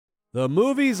The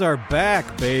movies are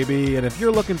back, baby, and if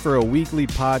you're looking for a weekly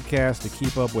podcast to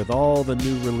keep up with all the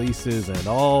new releases and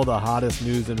all the hottest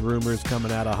news and rumors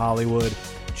coming out of Hollywood,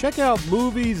 check out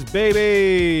Movies,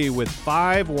 Baby, with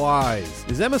 5 Ys.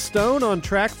 Is Emma Stone on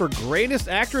track for greatest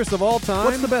actress of all time?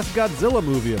 What's the best Godzilla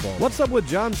movie of all? What's up with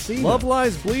John Cena? Love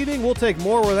Lies Bleeding? We'll take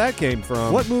more where that came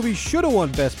from. What movie should have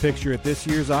won Best Picture at this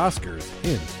year's Oscars?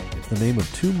 Hint. The name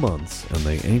of 2 months, and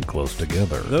they ain't close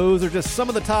together. Those are just some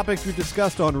of the topics we've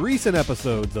discussed on recent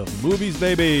episodes of Movies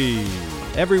Baby.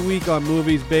 Every week on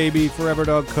Movies Baby, Forever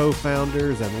Dog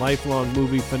co-founders and lifelong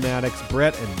movie fanatics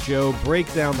Brett and Joe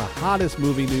break down the hottest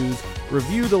movie news,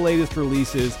 review the latest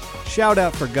releases, shout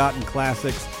out forgotten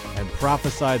classics, and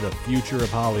prophesy the future of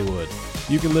Hollywood.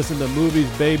 You can listen to Movies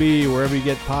Baby wherever you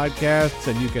get podcasts,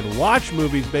 and you can watch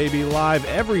Movies Baby live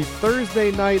every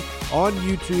Thursday night on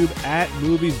YouTube at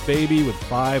Movies Baby with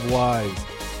 5 Ys.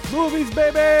 Movies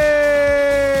Baby!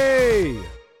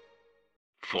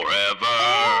 Forever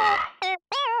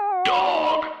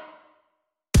Dog.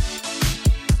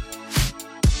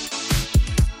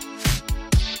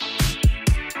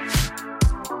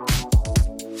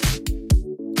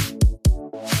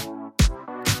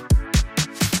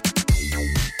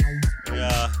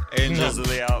 Angels in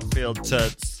the outfield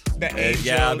tits. The Angels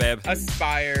yeah, babe.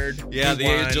 aspired. Yeah, the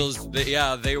won. Angels.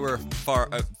 They were far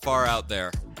out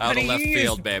there, out Honey, of left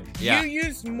field, babe. Yeah. You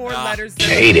used more Yeah. letters than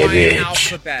Hate the it, Hawaiian bitch.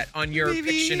 alphabet on your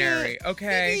Pictionary,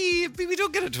 okay? Baby,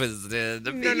 don't get it twisted.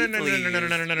 No.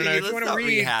 If you want to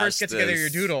read, first get together your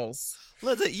doodles.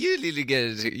 You need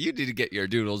to get your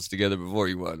doodles together before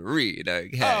you want to read.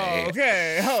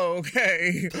 Okay.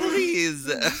 Okay.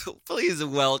 Please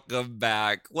welcome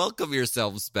back. Welcome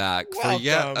yourselves back for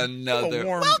yet Welcome. another. A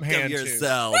warm Welcome hand to.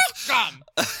 yourself. Welcome.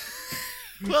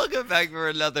 Welcome back for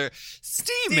another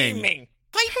steaming,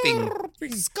 piping,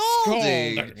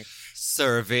 scalding,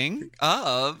 serving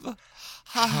of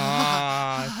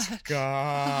Hot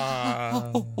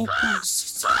goss.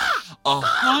 a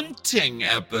haunting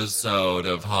episode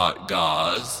of Hot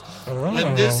Gauze.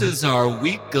 And this is our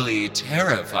weekly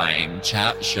terrifying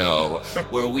chat show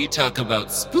where we talk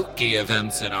about spooky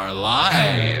events in our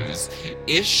lives,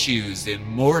 issues in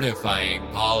mortifying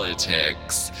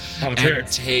politics, and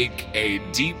take a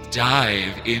deep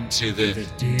dive into the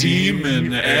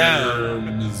demon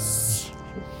M's.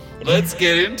 Let's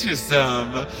get into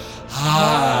some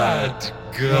hot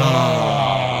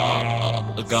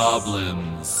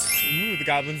goblins. Ooh, the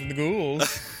goblins and the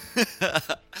ghouls.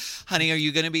 Honey, are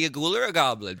you going to be a ghoul or a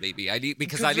goblin, baby?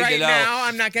 Because I need right to know. now,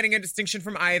 I'm not getting a distinction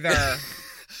from either.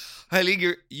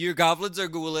 Honey, your goblins are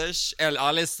ghoulish, and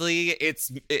honestly, it's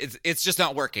just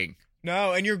not working.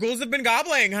 No, and your ghouls have been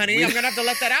gobbling, honey. I'm going to have to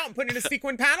let that out and put in a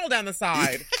sequin panel down the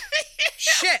side.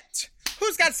 Shit.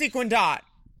 Who's got sequin dot?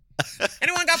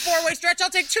 Anyone got 4-way stretch?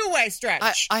 I'll take 2-way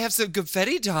stretch. I have some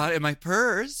confetti dot in my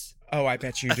purse. Oh, I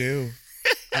bet you do.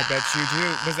 I bet you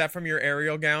do. Was that from your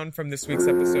Ariel gown from this week's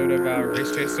episode of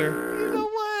Race Chaser? You know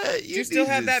what? Do you still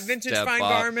have that vintage fine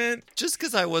garment? Just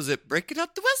because I wasn't breaking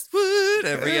up the Westwood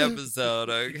every episode,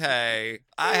 okay?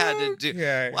 I had to do...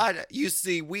 Okay. You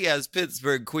see, we as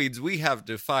Pittsburgh Queens, we have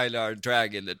to find our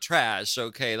drag in the trash,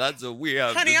 okay? That's what we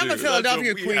have Honey, to I'm do. a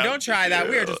Philadelphia That's what we queen. have Don't to try that.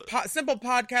 do. We are just simple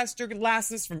podcaster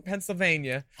lasses from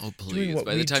Pennsylvania. Oh, doing please. what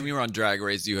By the we time do. you were on Drag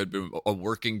Race, you had been a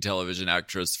working television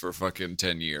actress for fucking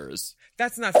 10 years.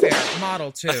 That's not fair.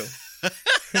 Model, too.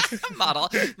 Model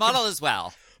as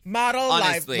well. Model, live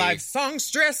Honestly.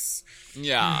 songstress.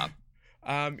 Yeah.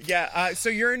 So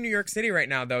you're in New York City right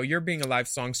now, though. You're being a live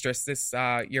songstress this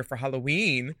year for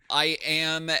Halloween. I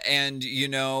am, and you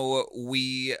know,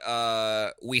 we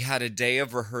had a day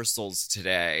of rehearsals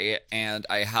today, and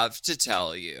I have to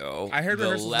tell you, I heard the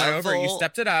rehearsals went over. You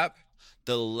stepped it up.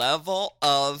 The level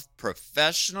of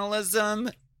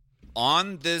professionalism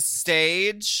on this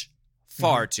stage,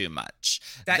 far too much.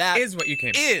 That is what you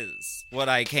came. Is what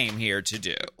I came here to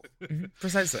do.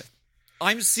 Precisely.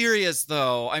 I'm serious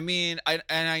though. I mean,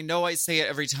 I know I say it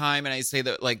every time, and I say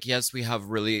that, like, yes, we have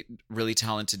really, really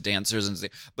talented dancers,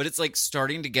 but it's like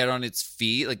starting to get on its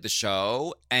feet, like the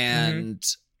show, and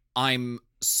I'm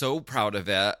so proud of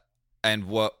it and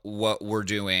what we're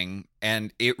doing,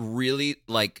 and it really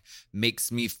like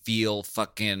makes me feel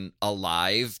fucking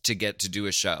alive to get to do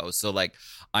a show. So like,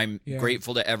 I'm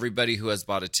grateful to everybody who has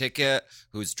bought a ticket,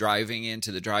 who's driving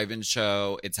into the drive-in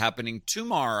show. It's happening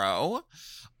tomorrow.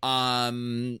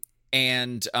 And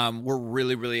we're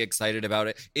really, really excited about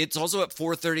it. It's also at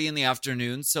 4:30 in the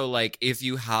afternoon. So like, if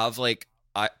you have like,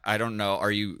 I don't know,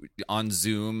 are you on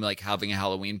Zoom, like having a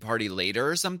Halloween party later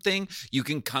or something? You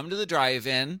can come to the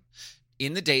drive-in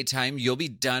in the daytime. You'll be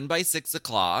done by 6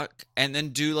 o'clock, and then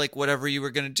do like whatever you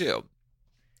were going to do.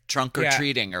 trunk or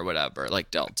treating or whatever,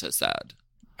 like Delta said.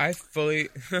 I fully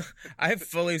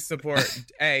support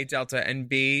A, Delta, and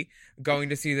B, going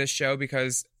to see this show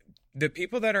because the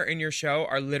people that are in your show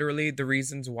are literally the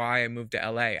reasons why I moved to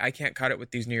LA. I can't cut it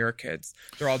with these New York kids.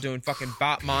 They're all doing fucking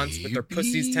bot monts with their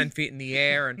pussies 10 feet in the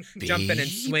air and jumping and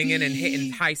swinging and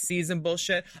hitting high season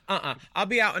bullshit. I'll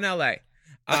be out in LA.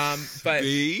 But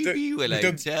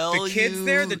the kids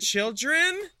there, the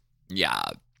children, yeah,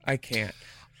 I can't.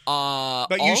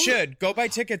 But you should go buy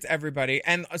tickets, everybody,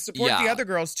 and support the other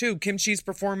girls too. Kimchi's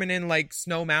performing in like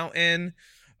Snow Mountain.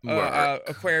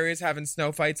 Aquarius having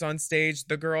snow fights on stage.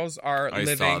 The girls are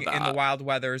living in the wild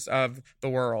weathers of the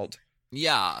world.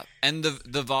 Yeah, and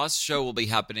the Voss show will be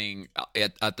happening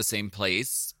at the same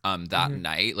place that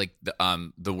night, like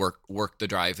the work the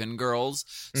drive-in girls.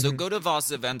 So go to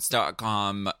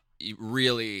vossevents.com.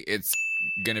 Really, it's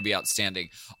going to be outstanding.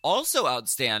 Also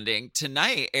outstanding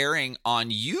tonight, airing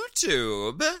on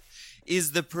YouTube,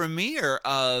 is the premiere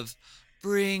of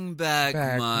Bring Back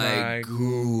My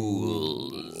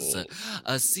Ghouls,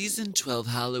 a season 12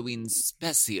 Halloween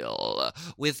special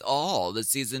with all the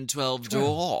season 12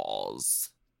 dolls.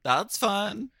 That's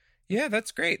fun. Yeah,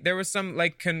 that's great. There was some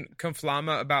like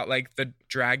conflama about like the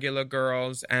Dragula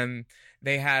girls, and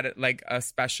they had like a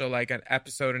special, like an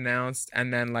episode announced,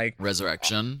 and then like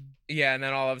Resurrection. Yeah, and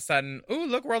then all of a sudden, ooh,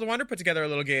 look, World of Wonder put together a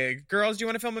little gig. Girls, do you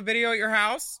want to film a video at your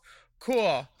house?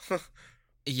 Cool.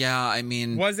 Yeah, I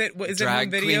mean, is it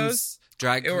home videos?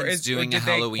 Drag queens doing a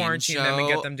Halloween show. Quarantine them and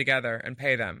get them together and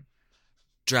pay them.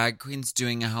 Drag queens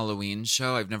doing a Halloween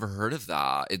show. I've never heard of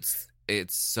that. It's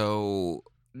so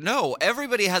no.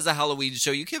 Everybody has a Halloween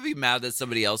show. You can't be mad that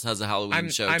somebody else has a Halloween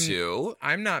show too.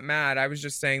 I'm not mad. I was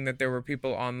just saying that there were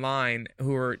people online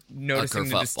who were noticing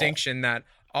the distinction that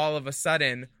all of a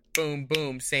sudden, boom,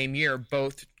 boom, same year,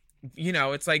 both. You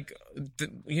know, it's like two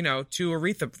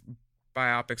Aretha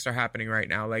biopics are happening right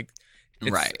now. Like,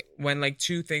 right when like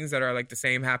two things that are like the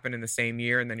same happen in the same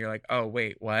year, and then you're like, oh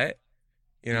wait, what?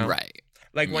 You know, right?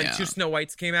 Like when two Snow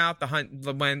Whites came out,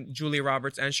 when Julia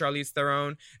Roberts and Charlize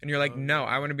Theron, and you're like, no,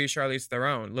 I want to be Charlize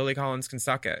Theron. Lily Collins can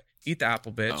suck it. Eat the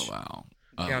apple, bitch. Oh wow.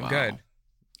 I'm good.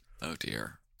 Oh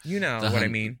dear. You know what I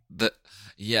mean.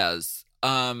 Yes.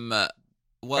 Well,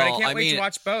 but I can't wait to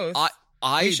watch both.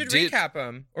 We should recap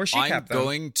them or recap them. I'm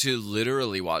going to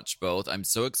literally watch both. I'm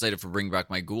so excited for Bring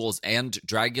Back My Ghouls, and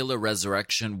Dragula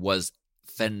Resurrection was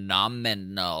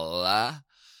phenomenal.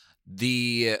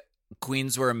 The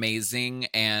queens were amazing,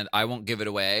 and I won't give it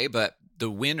away, but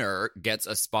the winner gets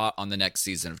a spot on the next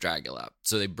season of Dragula.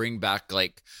 So they bring back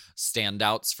like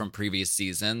standouts from previous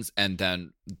seasons, and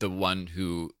then the one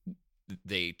who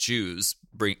they choose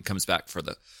comes back for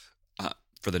the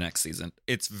next season.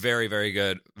 It's very, very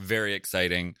good. Very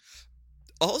exciting.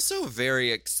 Also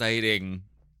very exciting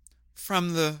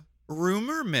from the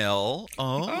rumor mill.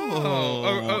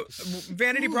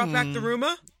 Vanity brought back the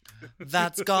rumor?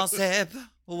 That's gossip.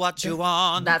 What you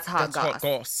want? That's hot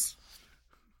goss.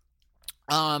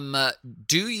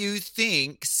 Do you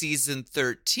think season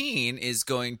 13 is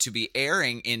going to be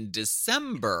airing in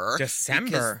December?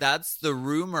 Because that's the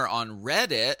rumor on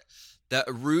Reddit, that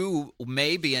Rue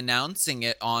may be announcing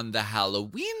it on the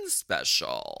Halloween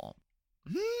special.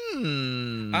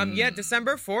 Yeah,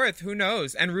 December 4th. Who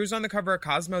knows? And Rue's on the cover of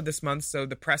Cosmo this month, so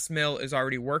the press mill is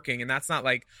already working, and that's not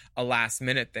like a last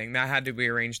minute thing. That had to be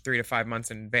arranged 3 to 5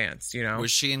 months in advance. You know?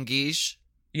 Was she in Guiche?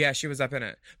 Yeah, she was up in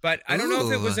it. But I don't know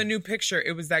if it was a new picture.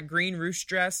 It was that green ruche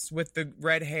dress with the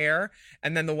red hair,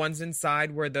 and then the ones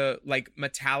inside were the like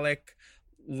metallic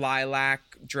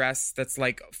lilac dress that's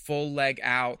like full leg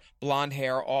out, blonde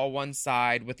hair all one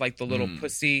side with like the little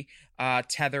pussy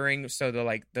tethering so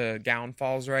the gown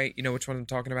falls right. You know which one I'm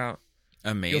talking about?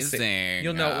 Amazing.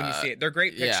 You'll know it when you see it. They're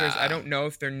great pictures. Yeah. I don't know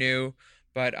if they're new,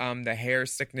 but the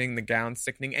hair's sickening, the gown's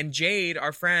sickening. And Jade,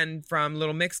 our friend from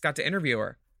Little Mix, got to interview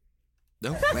her.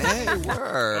 No way.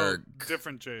 Work.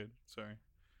 Different Jade. Sorry.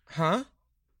 Huh?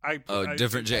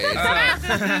 Different Jade.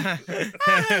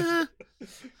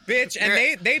 Bitch,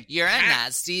 and you're a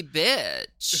nasty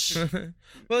bitch.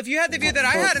 Well, if you had the view that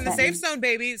I had in the safe zone,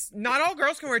 babies, not all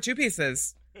girls can wear two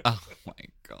pieces. Oh my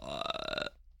God.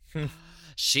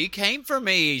 She came for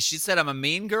me. She said I'm a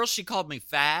mean girl. She called me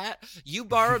fat. You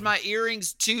borrowed my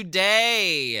earrings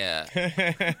today.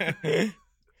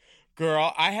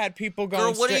 Girl, I had people going.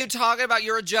 Girl, what are you talking about?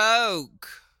 You're a joke.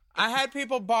 I had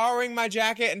people borrowing my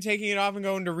jacket and taking it off and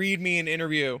going to read me an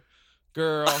interview.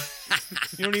 Girl,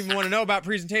 you don't even want to know about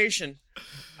presentation.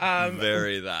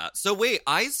 Very that. So wait,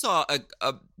 I saw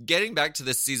a getting back to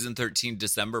this season 13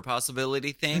 December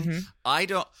possibility thing. I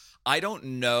don't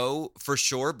know for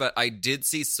sure, but I did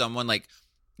see someone like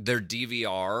their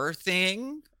DVR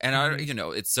thing, and I, you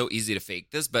know, it's so easy to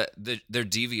fake this, but their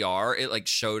DVR, it like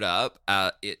showed up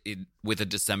with a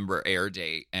December air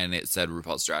date, and it said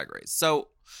RuPaul's Drag Race. So,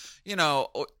 you know,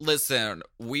 listen,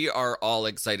 we are all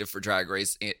excited for Drag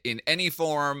Race in any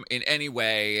form, in any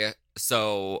way.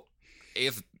 So,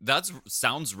 if that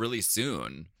sounds really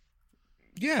soon,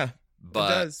 Yeah,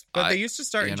 but it does. But they used to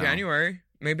start in January.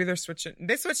 Maybe they're switching.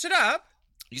 They switched it up.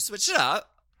 You switch it up.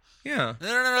 Yeah.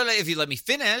 No. If you let me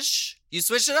finish, you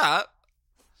switch it up.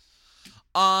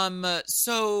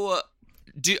 So,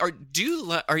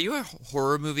 are you a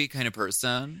horror movie kind of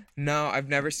person? No, I've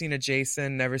never seen a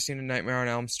Jason, never seen a Nightmare on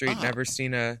Elm Street, never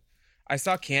seen I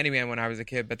saw Candyman when I was a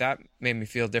kid, but that made me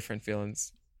feel different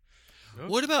feelings.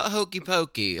 What about Hokey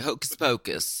Pokey, Hocus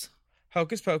Pocus?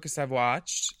 Hocus Pocus I've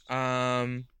watched.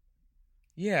 Yeah,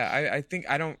 I think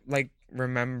I don't like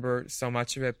remember so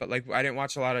much of it, but like I didn't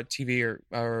watch a lot of TV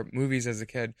or movies as a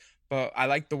kid. But I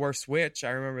liked The Worst Witch.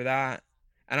 I remember that,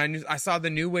 and I saw the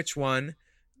new witch one,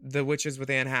 The Witches with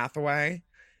Anne Hathaway.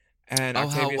 And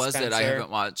Octavia how was Spencer. it? I haven't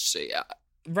watched it yet.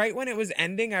 Right when it was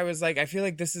ending, I was like, I feel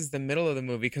like this is the middle of the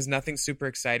movie because nothing super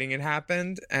exciting had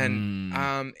happened, and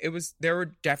there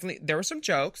were some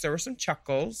jokes, there were some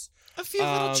chuckles, A few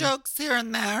little jokes here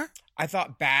and there. I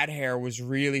thought Bad Hair was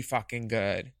really fucking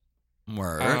good.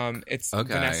 Work. It's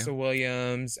Okay. Vanessa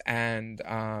Williams and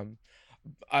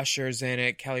Usher's in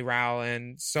it, Kelly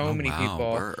Rowland, so many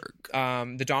people. Work.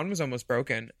 The Dawn was almost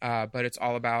broken, but it's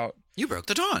all about. You broke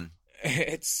the dawn.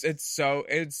 It's so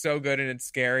good and it's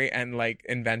scary and like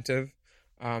inventive.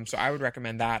 So I would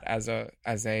recommend that as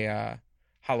a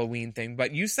Halloween thing.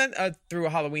 But you sent through a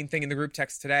Halloween thing in the group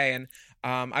text today, and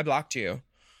I blocked you.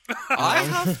 I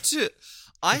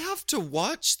have to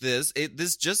watch this.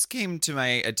 This just came to my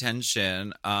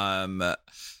attention. What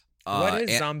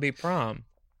is Zombie Prom?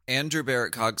 Andrew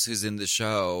Barrett Cox, who's in the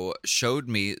show, showed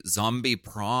me Zombie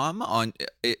Prom on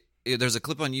it. There's a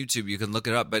clip on YouTube. You can look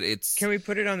it up, but it's... Can we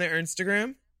put it on their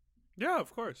Instagram? Yeah,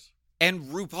 of course. And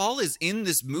RuPaul is in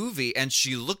this movie, and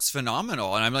she looks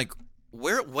phenomenal. And I'm like,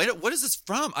 what is this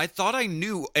from? I thought I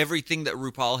knew everything that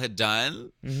RuPaul had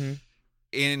done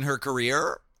in her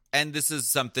career, and this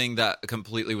is something that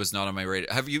completely was not on my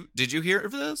radar. Did you hear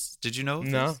of this? Did you know of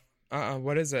No. this?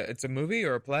 What is it? It's a movie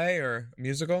or a play or a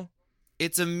musical?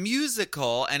 It's a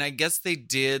musical, and I guess they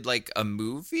did like a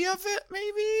movie of it,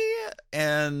 maybe.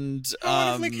 And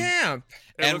Wonderfully Camp.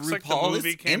 It and looks like RuPaul the movie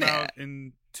is came in out it.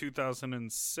 in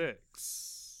 2006.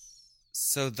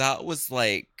 So that was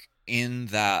like in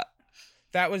that.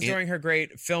 That was during her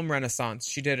great film renaissance.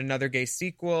 She did Another Gay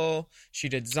Sequel. She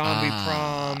did Zombie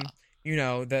Prom. You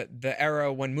know, the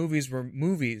era when movies were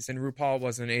movies and RuPaul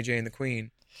wasn't AJ and the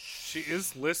Queen. She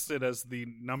is listed as the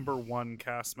 #1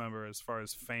 cast member as far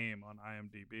as fame on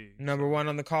IMDb. Number one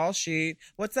on the call sheet.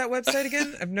 What's that website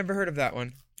again? I've never heard of that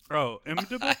one. Oh,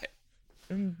 IMDb?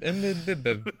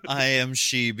 I am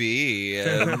Shebi.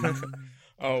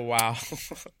 Oh, wow.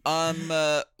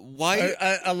 Why?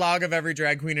 A log of every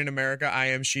drag queen in America. I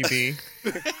am she be.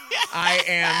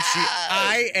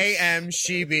 I am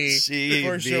she be.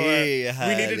 For sure. We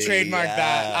need to trademark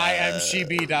that.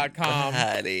 IamSheBe.com.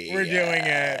 We're doing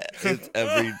it. It's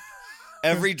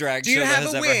every drag Do show you that have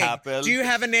has a ever wig? happened. Do you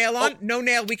have a nail on? No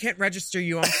nail. We can't register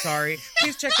you. I'm sorry.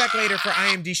 Please check back later for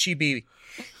IMDb.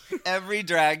 Every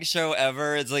drag show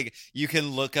ever, it's like you can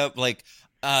look up like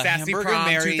Sassy Hamburger Prom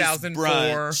Mary's 2004.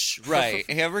 brunch, right?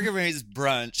 Hamburger Mary's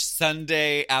brunch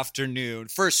Sunday afternoon,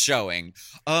 first showing.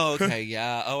 Oh, okay,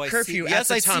 yeah. Oh, I Curfew see. at Yes,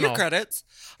 the I see tunnel. your credits.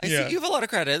 I Yeah. see you have a lot of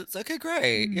credits. Okay,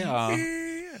 great. Yeah,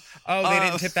 Yeah. Oh, they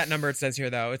didn't tip that number. It says here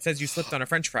though. It says you slipped on a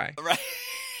French fry. right.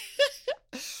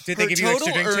 Did they give you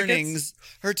extra drink tickets?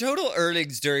 Her total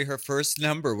earnings during her first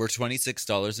number were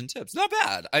 $26 in tips. Not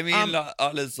bad. I mean,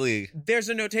 honestly. There's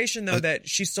a notation though that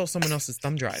she stole someone else's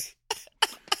thumb drive.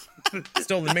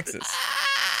 Stolen mixes.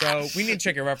 So we need to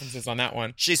check your references on that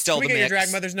one. She stole Can we the get mix. your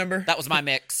drag mother's number? That was my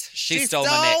mix. She stole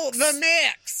stole my mix. the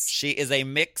mix. She is a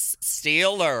mix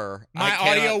stealer. My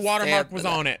audio watermark was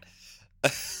on it.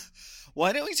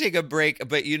 Why don't we take a break?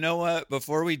 But you know what?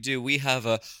 Before we do, we have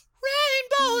a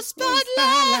rainbow spotlight.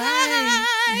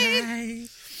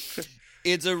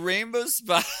 It's a rainbow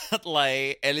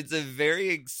spotlight, and it's a very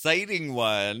exciting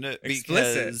one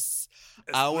because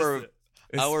our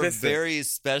very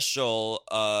special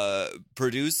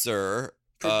producer,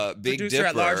 Big Producer Dipper,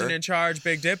 at large and in charge,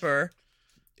 Big Dipper.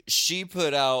 she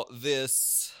put out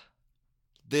this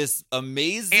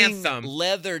amazing Anthem.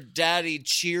 Leather Daddy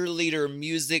cheerleader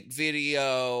music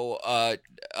video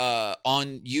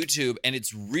on YouTube, and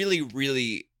it's really,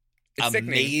 really It's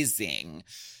sickening. amazing.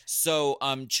 So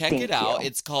check Thank it out. you.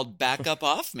 It's called Back Up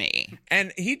Off Me.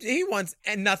 And he wants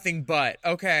nothing but,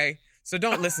 okay? So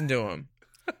don't listen to him.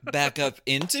 Back up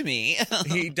into me.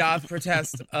 He doth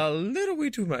protest a little wee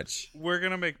too much. We're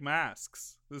gonna make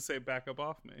masks that say "back up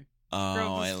off me." Oh,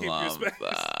 Girl, I just keep your love space.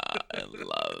 that. I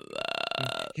love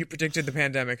that. You predicted the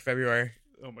pandemic February.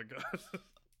 Oh my god.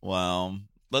 Wow.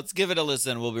 Let's give it a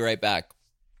listen. We'll be right back.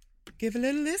 Give a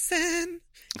little listen.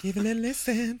 Give a little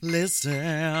listen.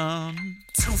 Listen.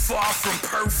 Too far from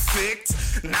perfect,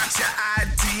 not your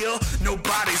ideal.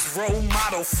 Nobody's role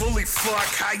model, fully fuck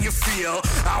how you feel.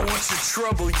 I want your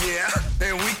trouble, yeah,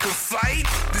 and we could fight.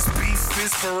 This beef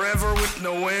is forever with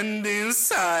no end in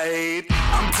sight.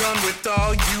 I'm done with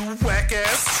all you whack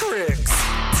ass tricks.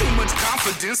 Too much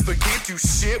confidence, but can't do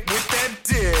shit with that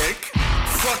dick.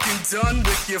 Fucking done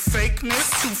with your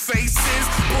fakeness, two faces,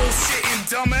 bullshit and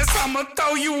dumbass. I'ma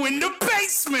throw you in the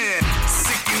basement.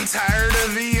 Sick and tired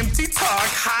of the empty talk,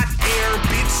 hot air,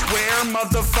 bitch. Where,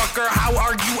 motherfucker? How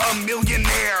are you a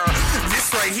millionaire?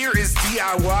 This right here is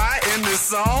DIY and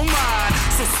it's all mine.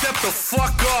 So step the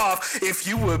fuck off if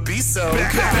you would be so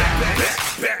kind.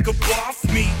 Back up off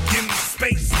me, give me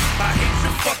space. I hate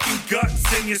your fucking guts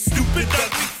and your stupid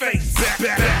ugly face.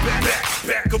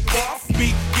 Back up off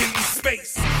me, give me space.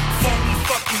 Phony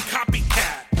fucking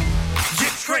copycat.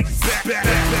 Get traced.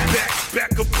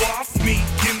 Back up off me,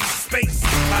 give me space. I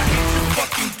hate your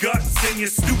fucking guts and your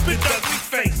stupid ugly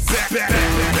face.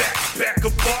 Back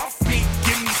up off me,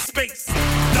 give me space.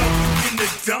 Throw you in the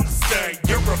dumpster,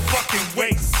 you're a fucking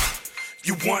waste.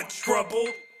 You want trouble?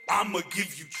 I'ma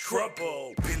give you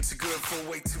trouble. Been too good for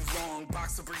way too long.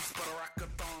 Boxer briefs, but a rock a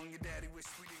thong. Your daddy wish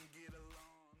we didn't get along.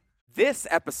 This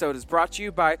episode is brought to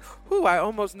you by, I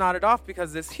almost nodded off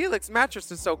because this Helix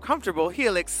mattress is so comfortable.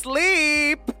 Helix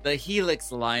Sleep! The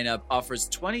Helix lineup offers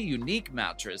 20 unique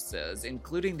mattresses,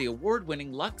 including the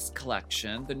award-winning Luxe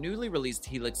Collection, the newly released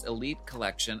Helix Elite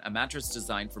Collection, a mattress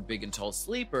designed for big and tall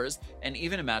sleepers, and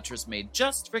even a mattress made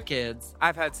just for kids.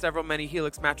 I've had many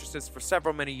Helix mattresses for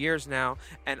many years now,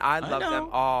 and I love know. them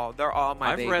all. They're all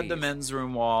my babies. I've read the men's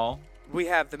room wall. We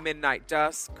have the Midnight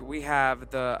Dusk. We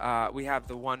have the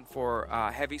one for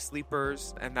heavy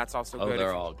sleepers, and that's also Oh, good.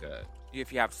 they're all good.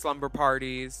 If you have slumber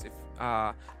parties,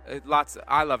 I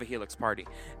love a Helix party,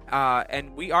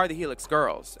 and we are the Helix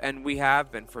girls, and we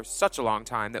have been for such a long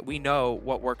time that we know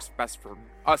what works best for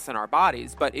us and our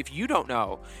bodies. But if you don't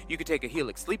know, you could take a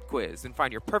Helix sleep quiz and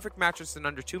find your perfect mattress in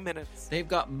under 2 minutes. They've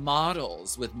got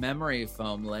models with memory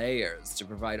foam layers to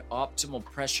provide optimal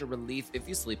pressure relief if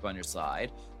you sleep on your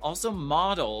side. Also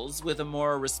models with a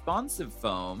more responsive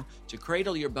foam to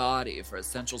cradle your body for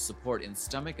essential support in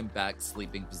stomach and back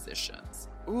sleeping positions.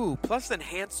 Ooh, plus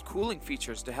enhanced cooling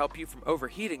features to help you from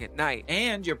overheating at night.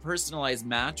 And your personalized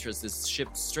mattress is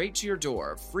shipped straight to your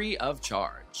door, free of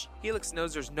charge. Helix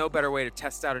knows there's no better way to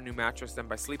test out a new mattress than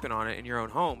by sleeping on it in your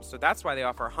own home, so that's why they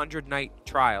offer a 100-night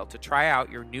trial to try out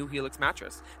your new Helix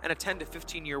mattress and a 10 to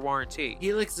 15-year warranty.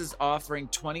 Helix is offering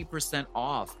 20%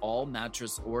 off all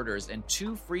mattress orders and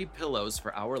 2 free pillows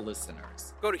for our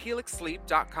listeners. Go to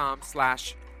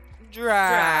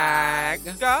helixsleep.com/drag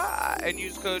and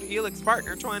use code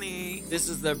HelixPartner20. This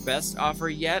is their best offer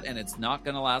yet, and it's not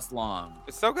going to last long.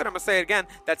 It's so good, I'm going to say it again.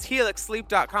 That's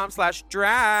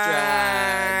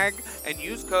helixsleep.com/drag and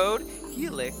use code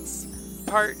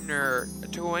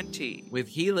HelixPartner20. With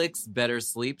Helix, better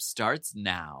sleep starts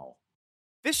now.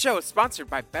 This show is sponsored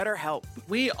by BetterHelp.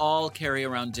 We all carry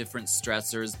around different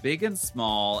stressors, big and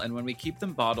small, and when we keep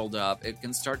them bottled up, it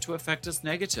can start to affect us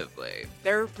negatively.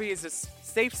 Therapy is a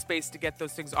safe space to get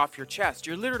those things off your chest.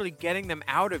 You're literally getting them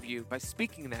out of you by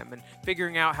speaking them and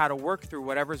figuring out how to work through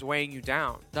whatever's weighing you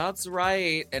down. That's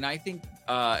right. And I think,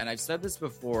 and I've said this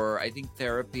before, I think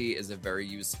therapy is a very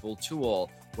useful tool,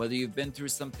 whether you've been through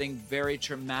something very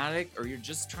traumatic or you're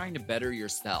just trying to better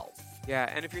yourself. Yeah,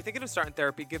 and if you're thinking of starting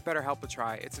therapy, give BetterHelp a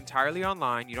try. It's entirely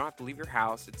online. You don't have to leave your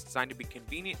house. It's designed to be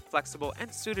convenient, flexible,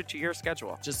 and suited to your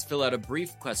schedule. Just fill out a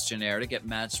brief questionnaire to get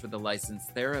matched with a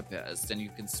licensed therapist, and you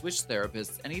can switch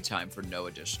therapists anytime for no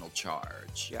additional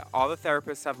charge. Yeah, all the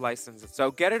therapists have licenses,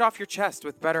 so get it off your chest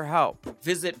with BetterHelp.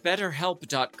 Visit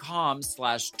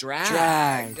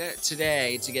betterhelp.com/drag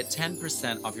today to get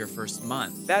 10% off your first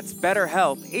month. That's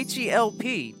BetterHelp,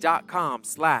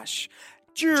 HELP.com/drag.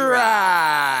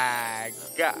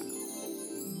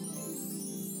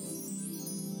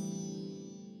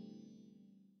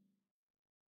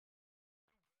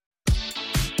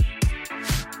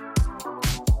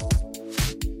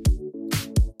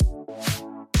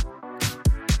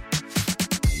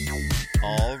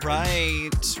 All right,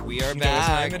 we are You know what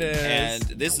back, time it is. and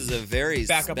this is a very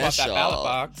Back up off that special ballot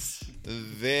box.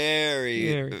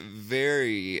 very,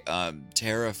 very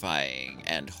terrifying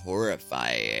and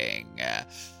horrifying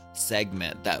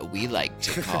segment that we like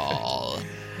to call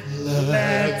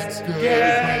Let's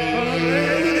Get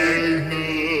Political.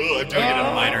 I'm doing it in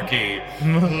a minor key.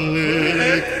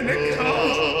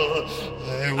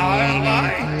 I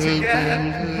like to get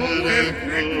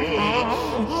political.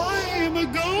 I'm a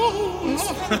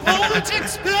ghost from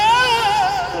politics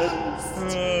past.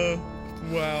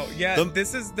 Wow. Yeah,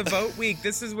 this is the vote week.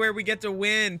 This is where we get to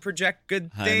win, project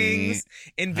good things,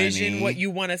 envision what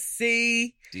you want to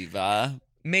see. Diva.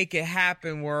 Make it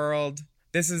happen, world.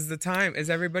 This is the time. Is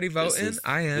everybody voting?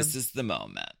 I am. This is the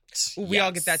moment. We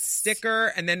all get that sticker,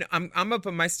 and then I'm gonna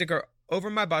put my sticker over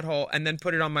my butthole and then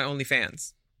put it on my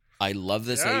OnlyFans. I love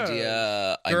this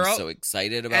idea. Girl, I'm so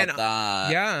excited about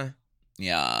that. Yeah.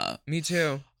 Yeah. Me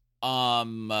too.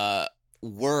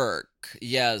 Work.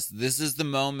 Yes, this is the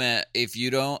moment. If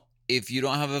you don't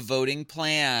have a voting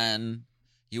plan,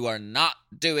 you are not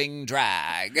doing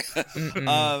drag.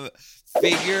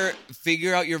 Figure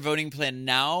out your voting plan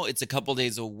now. It's a couple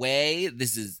days away.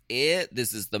 This is it.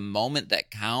 This is the moment that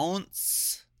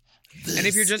counts. And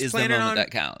if you're just is planning the moment on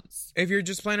that counts. If you're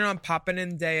just planning on popping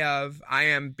in day of, I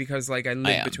am, because like I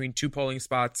live between two polling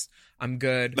spots. I'm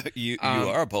good. But you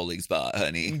are a polling spot,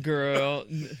 honey. Girl,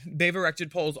 they've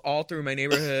erected poles all through my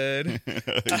neighborhood. You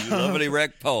love an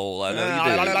erect pole. I know you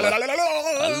do.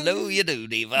 I know you do,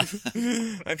 Diva.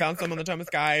 I found some on the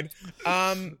Thomas Guide.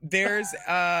 There's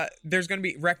going to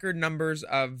be record numbers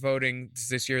of voting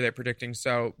this year, they're predicting.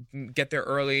 So get there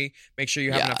early. Make sure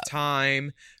you have enough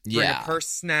time. Bring a purse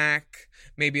snack.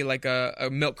 Maybe like a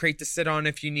milk crate to sit on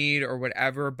if you need or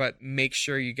whatever. But make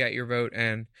sure you get your vote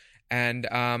in. And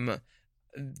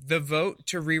the vote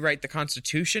to rewrite the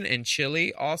Constitution in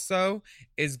Chile also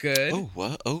is good. Oh,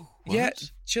 what? Oh, what? Yeah,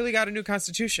 Chile got a new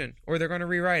constitution, or they're going to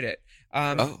rewrite it.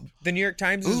 The New York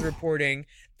Times is reporting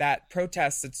that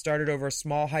protests that started over a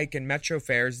small hike in metro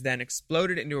fares then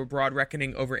exploded into a broad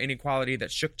reckoning over inequality that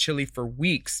shook Chile for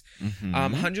weeks.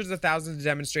 Hundreds of thousands of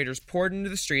demonstrators poured into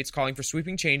the streets calling for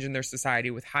sweeping change in their society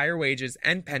with higher wages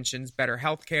and pensions, better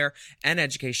health care, and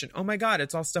education. Oh my God,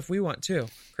 it's all stuff we want too.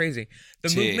 Crazy.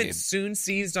 The movement soon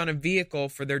seized on a vehicle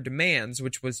for their demands,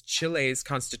 which was Chile's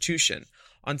constitution.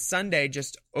 On Sunday,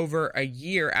 just over a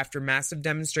year after massive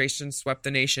demonstrations swept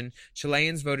the nation,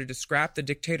 Chileans voted to scrap the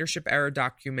dictatorship-era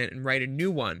document and write a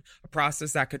new one, a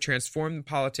process that could transform the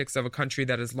politics of a country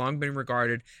that has long been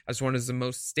regarded as one of the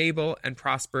most stable and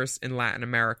prosperous in Latin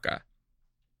America.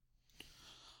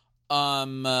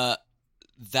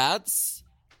 That's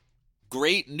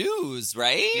great news,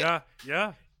 right?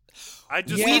 Yeah. I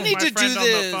just we need my to friend do on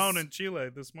this. the phone in Chile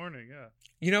this morning. Yeah.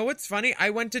 You know what's funny?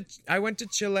 I went to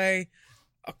Chile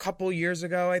a couple years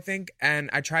ago, I think, and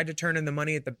I tried to turn in the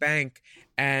money at the bank,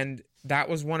 and that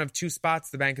was one of two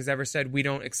spots the bank has ever said, we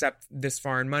don't accept this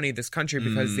foreign money, this country,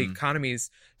 because the economy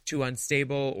is too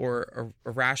unstable or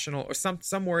irrational, or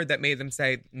some word that made them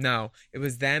say no. It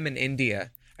was them and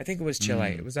India. I think it was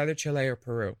Chile. It was either Chile or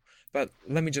Peru. But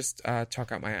let me just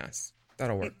talk out my ass.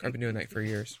 That'll work. I've been doing that for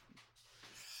years.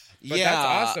 But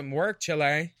that's awesome work,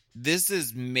 Chile. This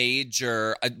is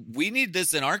major. We need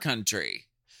this in our country.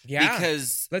 Yeah,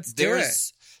 because let's do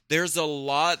it. There's a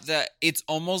lot that it's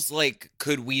almost like,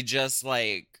 could we just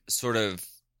like sort of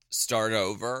start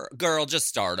over? Girl, just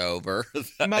start over.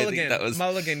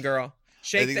 Mulligan, girl.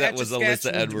 Shake I think that was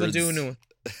Alyssa Edwards.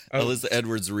 Alyssa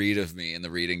Edwards' read of me in the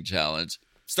reading challenge.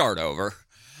 Start over.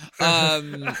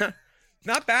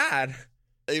 Not bad.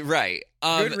 Right.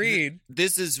 Good read.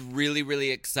 This is really, really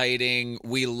exciting.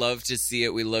 We love to see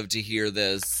it. We love to hear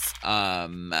this.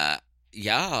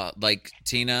 Yeah, like,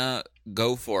 Tina,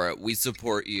 go for it. We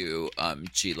support you,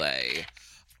 Chile.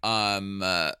 And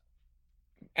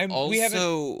also, we have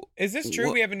is this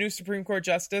true? We have a new Supreme Court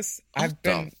justice? I've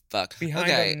been behind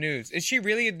on the news. Is she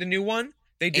really the new one?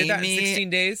 They did that in 16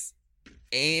 days?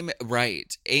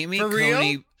 Right. Amy For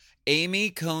real? Amy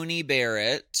Coney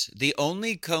Barrett. The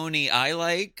only Coney I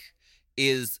like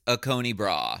is a Coney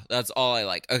bra. That's all I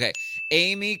like. Okay.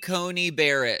 Amy Coney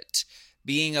Barrett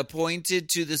being appointed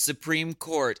to the Supreme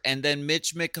Court, and then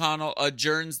Mitch McConnell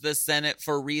adjourns the Senate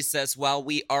for recess while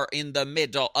we are in the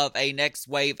middle of a next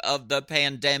wave of the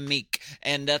pandemic,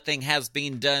 and nothing has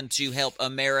been done to help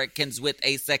Americans with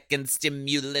a second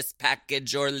stimulus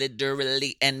package or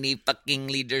literally any fucking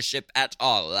leadership at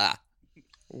all.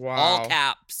 Wow. All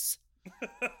caps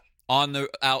on the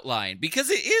outline.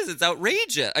 Because it's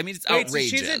outrageous. I mean, it's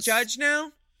outrageous. So she's a judge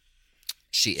now?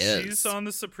 She is. She's on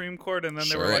the Supreme Court, and then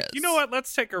they were Sure like, is. you know what?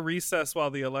 Let's take a recess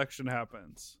while the election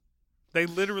happens. They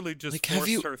literally just Like, have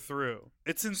forced you- her through.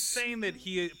 It's insane that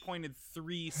he appointed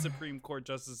 3 Supreme Court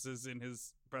justices in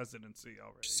his presidency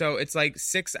already. So it's like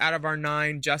 6 out of our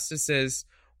 9 justices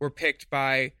were picked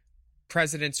by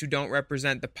presidents who don't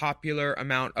represent the popular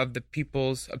amount of the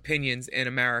people's opinions in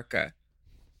America.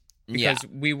 Yeah. Because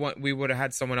we would have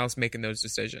had someone else making those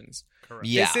decisions. Correct.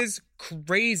 Yeah. This is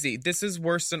crazy. This is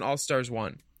worse than All Stars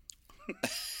 1.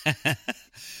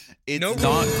 It's No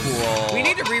not rules. cool. We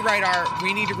need to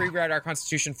rewrite our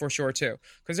constitution for sure too,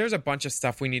 because there's a bunch of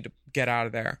stuff we need to get out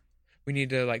of there. We need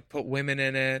to like put women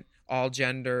in it, all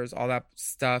genders, all that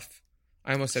stuff.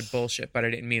 I almost said bullshit, but I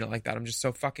didn't mean it like that. I'm just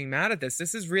so fucking mad at this.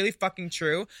 This is really fucking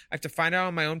true. I have to find out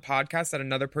on my own podcast that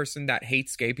another person that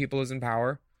hates gay people is in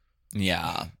power.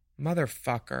 Yeah.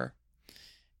 Motherfucker.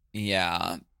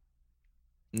 Yeah.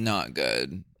 Not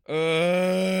good.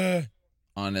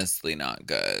 Honestly, not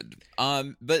good.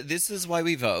 But this is why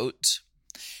we vote.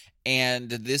 And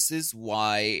this is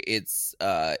why it's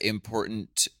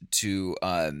important to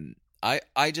I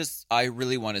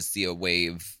really want to see a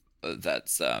wave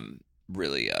that's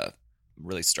really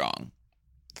strong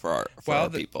for our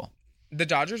the- people. The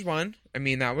Dodgers won. I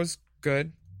mean, that was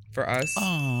good for us.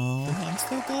 Oh, I'm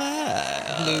so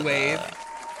glad. Blue wave.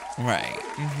 Right.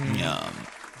 Mhm. Yum.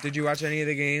 Did you watch any of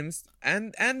the games?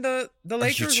 And the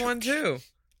Lakers won too.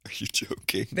 Are you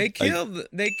joking? They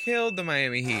killed the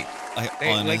Miami Heat.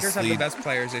 Lakers have the best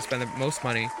players. They spend the most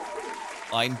money.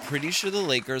 I'm pretty sure the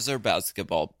Lakers are a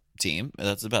basketball team.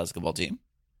 That's a basketball team.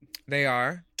 They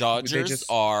are. Dodgers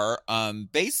are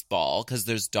baseball because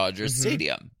there's Dodger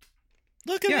Stadium.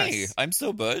 Look at me. Yes. I'm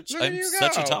so butch. Look at I'm you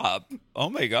such a go. top. Oh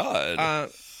my god. Am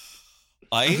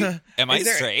I Is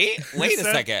there- straight? Wait a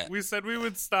second. We said we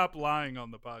would stop lying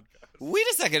on the podcast. Wait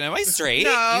a second. Am I straight?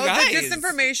 No, you guys. the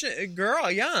disinformation,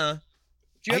 girl. Yeah.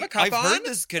 Do you have a cup I've on? heard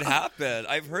this could happen.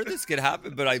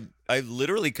 But I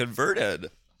literally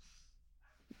converted.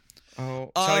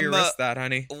 Oh, tell your wrist that,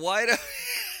 honey. Why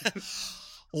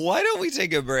don't we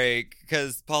take a break?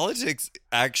 Because politics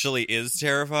actually is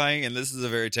terrifying, and this is a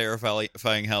very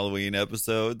terrifying Halloween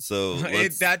episode. So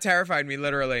That terrified me,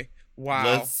 literally. Wow.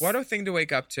 Let's- What a thing to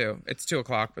wake up to. It's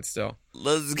 2:00, but still.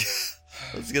 let's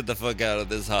get the fuck out of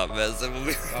this hot mess. And we'll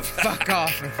be right back. Fuck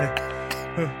off.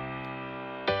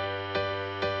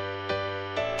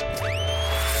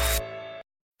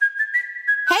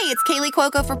 Hey, it's Kaylee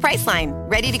Cuoco for Priceline.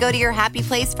 Ready to go to your happy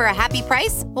place for a happy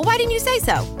price? Well, why didn't you say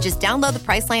so? Just download the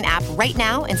Priceline app right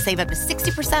now and save up to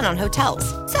 60% on hotels.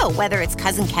 So whether it's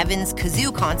Cousin Kevin's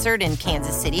Kazoo Concert in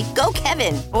Kansas City, go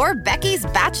Kevin, or Becky's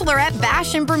Bachelorette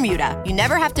Bash in Bermuda, you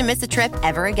never have to miss a trip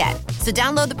ever again. So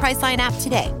download the Priceline app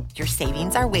today. Your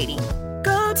savings are waiting.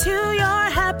 Go to your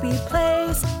happy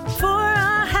place for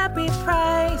a happy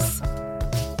price.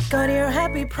 Go to your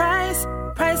happy price,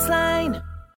 Priceline.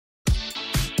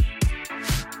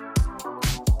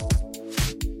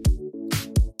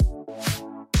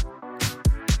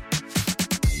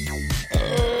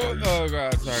 Oh,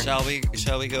 God. Sorry.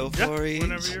 Shall we go for it?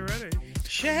 Whenever you're ready.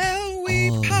 Shall we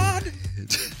pod?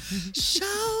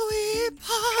 Shall we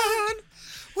pod?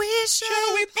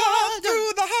 Shall we pod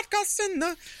through the hot goss and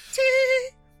the tea?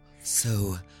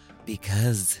 So,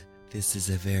 because this is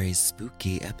a very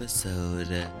spooky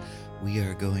episode, we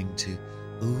are going to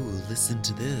listen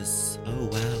to this. Oh wow.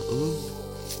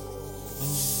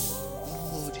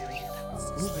 Do you hear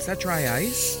that? Ooh, is that dry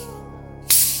ice?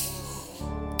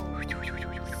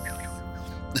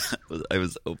 I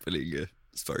was opening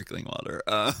sparkling water.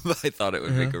 I thought it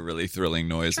would make a really thrilling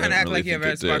noise. Trying to act like you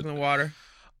have sparkling water.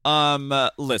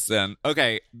 Listen.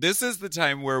 Okay, this is the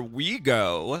time where we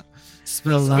go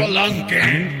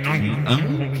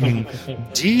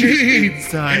Deep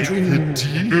inside the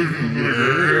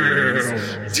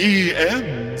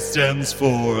DM stands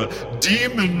for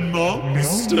Demon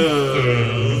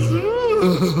Monsters.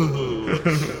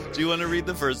 Do you want to read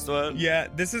the first one? Yeah,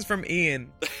 this is from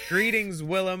Ian. Greetings,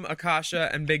 Willem, Akasha,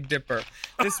 and Big Dipper.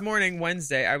 This morning,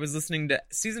 Wednesday, I was listening to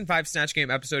Season 5 Snatch Game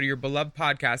episode of your beloved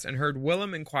podcast and heard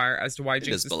Willem inquire as to why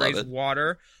Jinx's phrase beloved.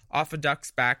 water off a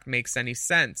duck's back makes any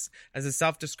sense. As a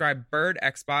self-described bird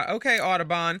expert, okay,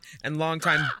 Audubon, and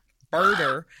longtime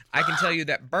birder, I can tell you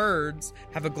that birds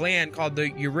have a gland called the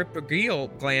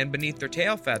eurypygial gland beneath their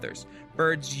tail feathers.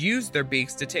 Birds use their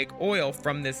beaks to take oil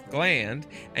from this gland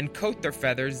and coat their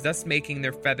feathers, thus making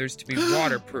their feathers to be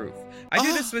waterproof. I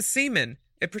do this with semen.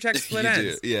 It protects split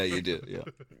ends. Yeah, you do. Yeah.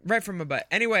 Right from a butt.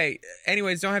 Anyways,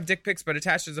 don't have dick pics, but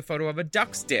attached is a photo of a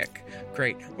duck's dick.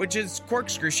 Great. Which is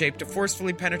corkscrew shaped to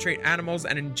forcefully penetrate animals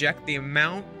and inject the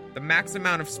max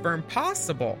amount of sperm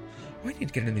possible. Oh, I need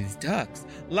to get into these ducks.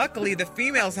 Luckily, the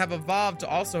females have evolved to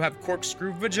also have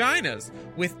corkscrew vaginas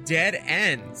with dead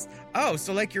ends. Oh,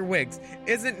 so like your wigs.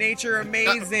 Isn't nature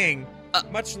amazing?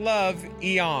 Much love,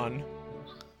 Eon.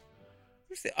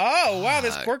 Oh, wow,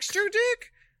 this corkscrew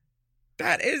dick?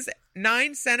 That is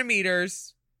 9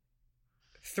 centimeters,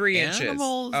 3 inches.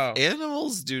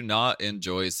 Animals do not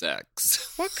enjoy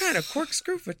sex. What kind of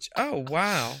corkscrew? Oh,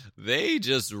 wow. They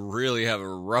just really have a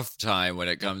rough time when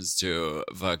it comes to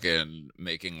fucking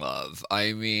making love.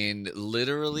 I mean,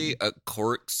 literally a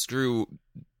corkscrew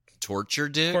torture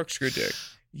dick. Corkscrew dick.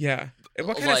 Yeah.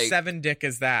 What kind of 7 dick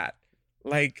is that?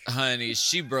 Like, honey,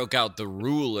 she broke out the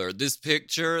ruler. This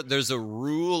picture, there's a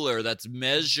ruler that's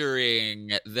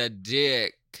measuring the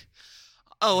dick.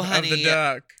 Oh, honey. Of the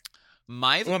duck.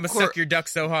 I'm gonna suck your duck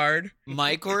so hard.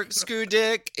 My corkscrew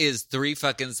dick is 3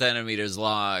 fucking centimeters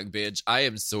long, bitch. I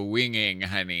am swinging,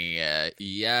 honey.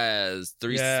 Yes,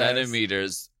 3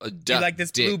 centimeters. A duck you like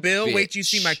this dick, blue bill? bitch. Wait till you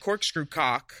see my corkscrew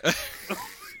cock.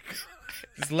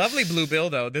 This lovely blue bill,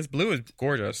 though. This blue is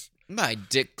gorgeous. My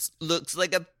dick looks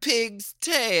like a pig's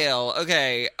tail.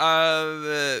 Okay,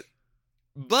 but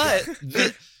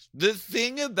the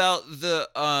thing about the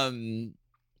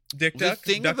dick duck,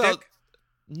 the thing duck about dick?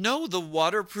 No, the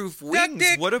waterproof Duck wings.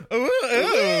 dick. What a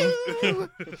Ooh.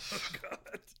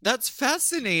 That's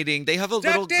fascinating. They have a Duck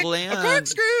little dick, gland. a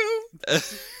corkscrew.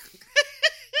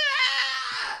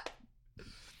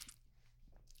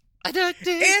 A duck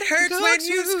dick, It hurts a when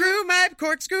you corkscrew. screw my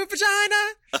corkscrew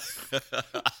vagina.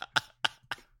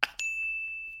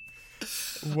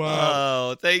 Wow.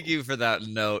 Oh, thank you for that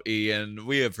note, Ian.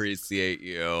 We appreciate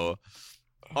you.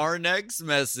 Our next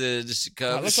message That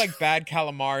comes. looks like bad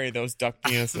calamari, those duck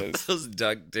penises. Those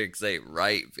duck dicks ain't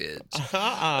right, bitch.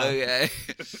 Okay. Okay.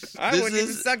 I This wouldn't even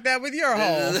is- suck that with your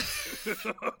hole.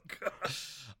 Oh,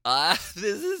 God.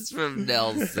 This is from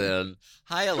Nelson.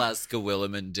 Hi, Alaska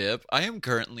Willem and Dip. I am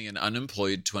currently an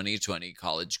unemployed 2020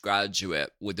 college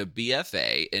graduate with a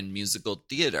BFA in musical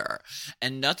theater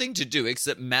and nothing to do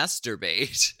except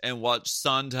masturbate and watch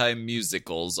Sondheim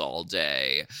musicals all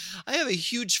day. I have a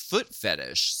huge foot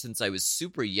fetish since I was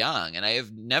super young, and I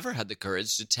have never had the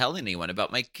courage to tell anyone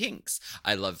about my kinks.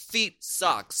 I love feet,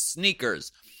 socks,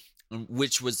 sneakers,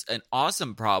 which was an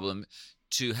awesome problem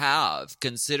to have,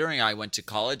 considering I went to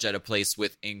college at a place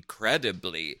with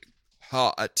incredibly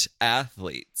hot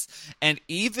athletes. And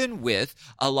even with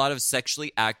a lot of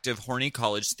sexually active, horny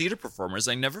college theater performers,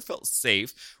 I never felt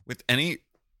safe with any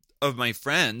of my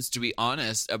friends, to be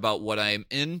honest, about what I am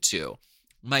into.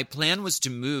 My plan was to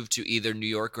move to either New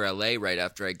York or LA right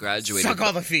after I graduated. Suck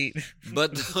all the feet.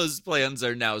 But those plans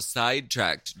are now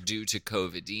sidetracked due to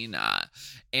COVIDina.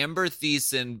 Amber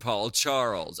Thiessen, Paul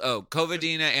Charles. Oh,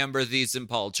 COVIDina, Amber Thiessen,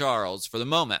 Paul Charles for the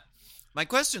moment. My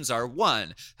questions are: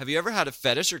 1, have you ever had a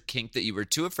fetish or kink that you were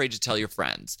too afraid to tell your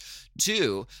friends?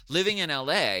 2, living in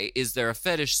LA, is there a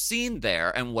fetish scene there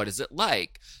and what is it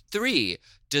like? 3,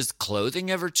 does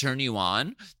clothing ever turn you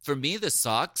on? For me, the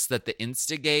socks that the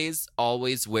Insta-gays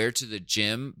always wear to the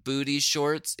gym, booty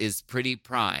shorts, is pretty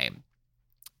prime.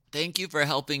 Thank you for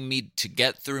helping me to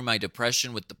get through my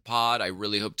depression with the pod. I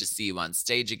really hope to see you on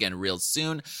stage again real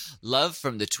soon. Love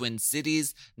from the Twin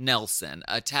Cities, Nelson.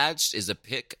 Attached is a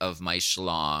pic of my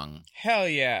schlong. Hell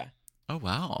yeah. Oh,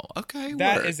 wow. Okay.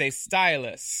 That work. is a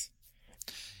stylus.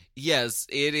 Yes,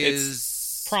 it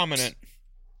is. Prominent.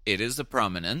 It is a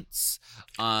prominence.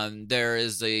 There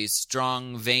is a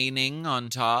strong veining on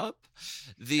top.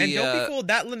 And don't be fooled.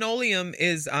 That linoleum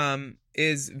is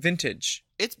vintage.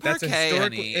 It's That's parquet,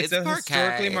 honey. It's a parquet.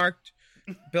 historically marked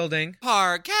building.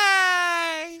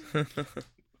 Parquet.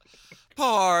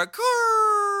 Parkour.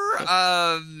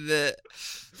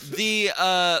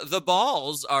 The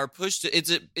balls are pushed. It's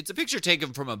a picture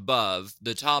taken from above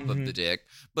the top of the dick,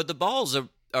 but the balls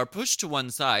are pushed to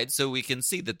one side so we can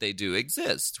see that they do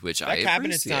exist, which I That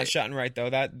cabinet's appreciate. not shutting right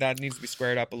though. That needs to be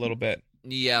squared up a little bit.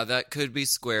 Yeah, that could be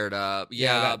squared up.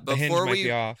 Yeah, the hinge might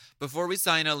be off. before we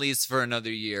sign a lease for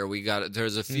another year,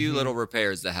 there's a few little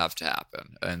repairs that have to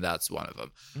happen, and that's one of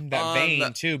them. That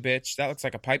vein too, bitch. That looks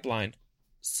like a pipeline.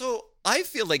 So I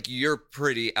feel like you're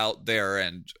pretty out there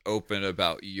and open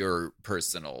about your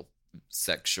personal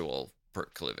sexual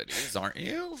proclivities, aren't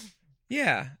you?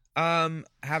 Yeah.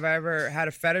 Have I ever had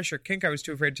a fetish or kink I was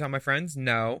too afraid to tell my friends?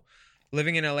 No.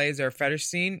 Living in LA, is there a fetish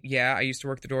scene? Yeah, I used to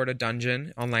work the door at a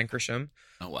dungeon on Lankershim.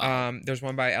 Oh wow. There's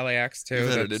one by LAX too. You've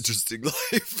had an that's- interesting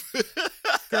life.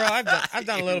 Girl, I've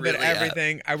done a You little bit of really have.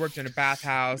 everything. I worked in a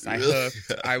bathhouse. I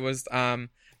hooked. I was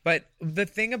but the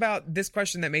thing about this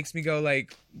question that makes me go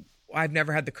like, I've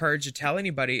never had the courage to tell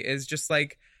anybody is just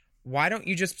like, why don't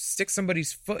you just stick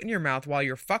somebody's foot in your mouth while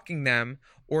you're fucking them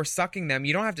or sucking them?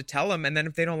 You don't have to tell them, and then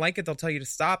if they don't like it, they'll tell you to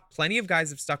stop. Plenty of guys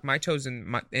have stuck my toes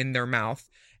in their mouth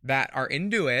that are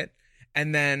into it,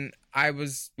 and then I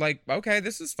was like, okay,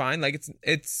 this is fine. Like,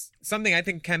 it's something I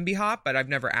think can be hot, but I've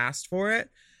never asked for it.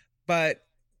 But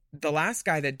the last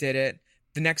guy that did it,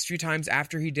 the next few times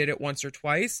after he did it once or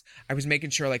twice, I was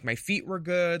making sure like my feet were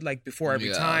good, like before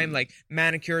every time, like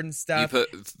manicured and stuff. You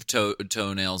put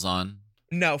toenails on?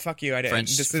 No, fuck you, I didn't.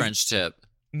 French tip.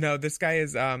 No, this guy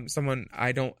is someone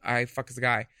I fuck as a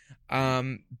guy.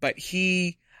 But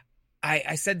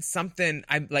I said something,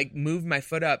 I like moved my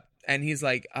foot up, and he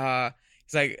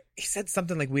said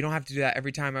something like, we don't have to do that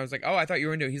every time. I was like, oh, I thought you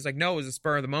were into it. He's like, no, it was a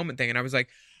spur of the moment thing. And I was like,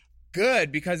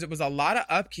 good, because it was a lot of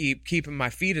upkeep keeping my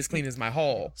feet as clean as my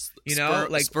hole. You know,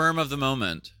 like sperm of the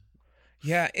moment.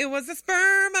 Yeah, it was the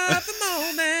sperm of the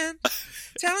moment,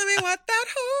 telling me what that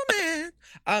hole meant.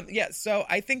 Yeah, so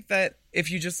I think that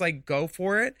if you just like go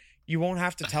for it, you won't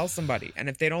have to tell somebody, and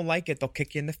if they don't like it, they'll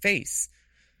kick you in the face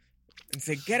and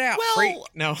say, "Get out, freak!"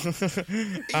 No,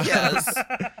 yes.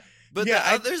 But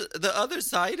yeah, the other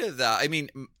side of that, I mean,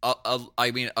 a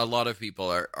lot of people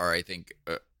are I think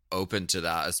open to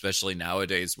that, especially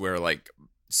nowadays, where like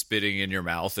spitting in your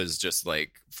mouth is just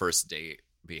like first date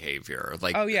behavior.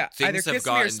 Like, oh yeah, either things have kiss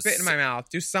me or spit in my mouth.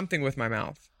 Do something with my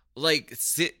mouth. Like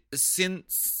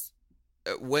since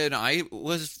when I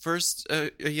was first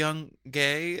a young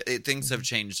gay, things have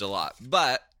changed a lot.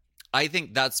 But I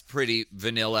think that's pretty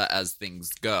vanilla as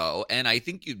things go. And I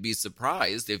think you'd be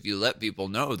surprised if you let people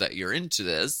know that you're into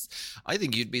this. I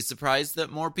think you'd be surprised that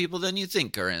more people than you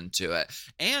think are into it.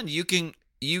 And you can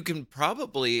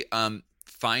probably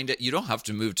find it. You don't have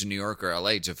to move to New York or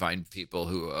LA to find people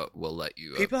who will let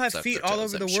you. People have feet all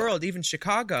over the world, even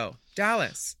Chicago,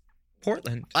 Dallas,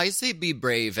 Portland. I say be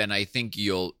brave, and I think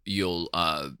you'll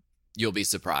be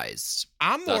surprised.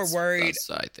 I'm more worried.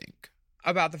 I think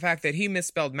about the fact that he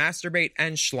misspelled masturbate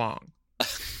and schlong.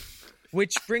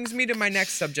 Which brings me to my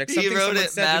next subject. Something he wrote someone it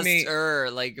said to me,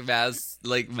 like master,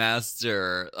 like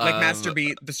Master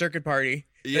Beat, the circuit party.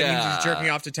 Yeah, that means he's jerking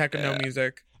off to techno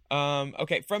music.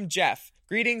 Okay, from Jeff.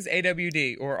 Greetings,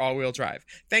 AWD, or all-wheel drive.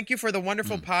 Thank you for the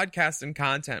wonderful podcast and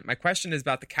content. My question is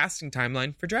about the casting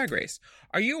timeline for Drag Race.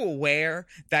 Are you aware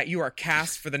that you are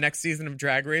cast for the next season of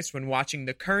Drag Race when watching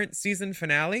the current season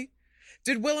finale?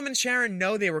 Did Willem and Sharon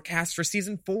know they were cast for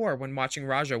season 4 when watching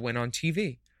Raja win on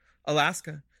TV?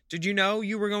 Alaska, did you know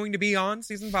you were going to be on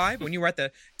season 5 when you were at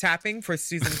the tapping for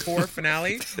season 4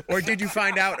 finale? Or did you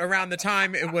find out around the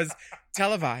time it was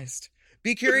televised?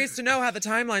 Be curious to know how the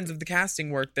timelines of the casting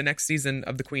work the next season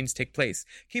of The Queens take place.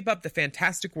 Keep up the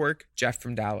fantastic work, Jeff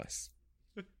from Dallas.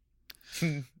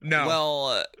 No.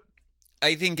 Well,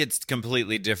 I think it's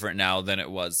completely different now than it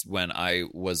was when I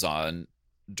was on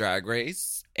Drag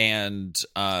Race. And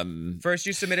first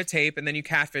you submit a tape, and then you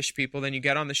catfish people, then you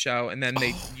get on the show, and then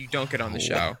you don't get on the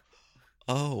show.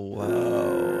 Oh,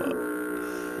 wow.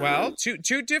 Well,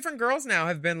 two different girls now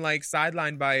have been like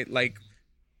sidelined by like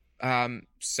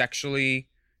sexually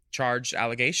charged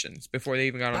allegations before they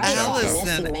even got on the show.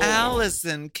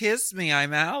 Allison, kiss me,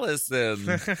 I'm Allison.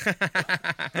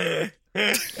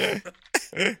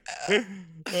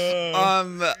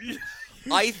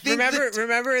 I think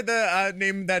remember the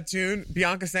name of that tune?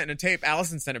 Bianca sent in a tape,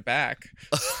 Allison sent it back.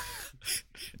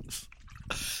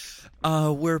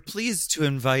 We're pleased to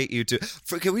invite you to.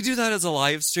 Can we do that as a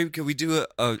live stream? Can we do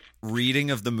a reading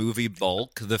of the movie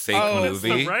Bulk, the fake movie?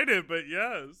 Let's not write it, but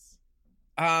yes.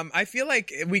 I feel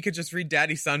like we could just read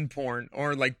daddy son porn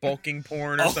or like bulking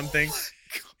porn or something,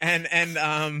 and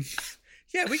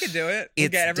yeah, we could do it. We'll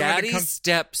it's get daddy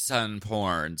stepson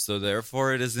porn, so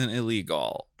therefore it isn't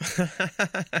illegal.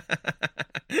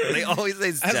 They always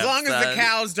say stepson. As long as the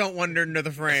cows don't wander into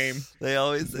the frame. They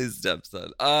always say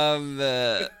stepson.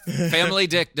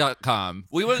 FamilyDick.com.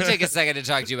 We want to take a second to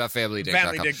talk to you about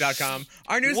FamilyDick.com. FamilyDick.com.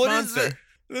 Our new sponsor.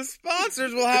 The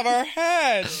sponsors will have our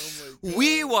heads.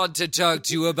 We want to talk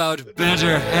to you about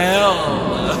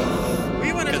BetterHelp.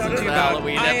 We want to talk to you about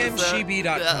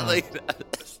IamSheB.com.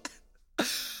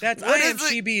 That's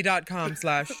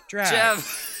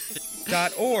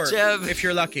IamSheB.com/drag.org if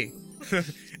you're lucky.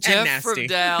 Jeff from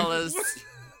Dallas.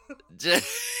 Jeff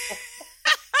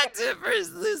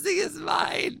is losing his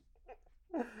mind.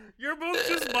 You're both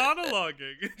just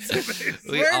monologuing.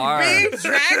 We're being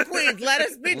drag queens. Let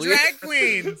us be drag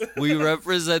queens. We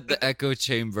represent the echo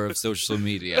chamber of social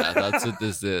media. That's what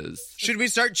this is. Should we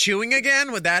start chewing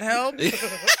again? Would that help?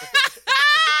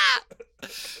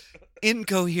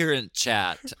 Incoherent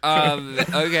chat.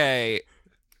 Okay.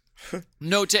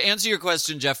 No, to answer your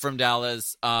question, Jeff from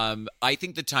Dallas, I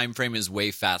think the time frame is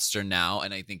way faster now,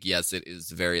 and I think yes, it is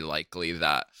very likely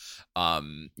that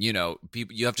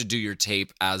people, you have to do your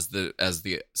tape as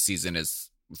the season is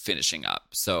finishing up.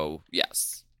 So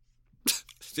yes,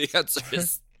 the answer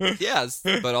is yes,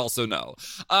 but also no.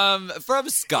 From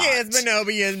Scott. Yes, but no,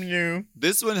 but yes, but no.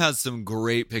 This one has some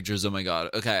great pictures. Oh my god.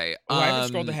 Okay. I haven't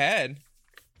scrolled ahead.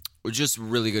 Just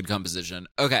really good composition.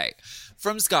 Okay.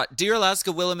 From Scott, Dear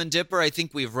Alaska, Willem, and Dipper, I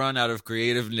think we've run out of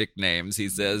creative nicknames, he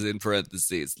says in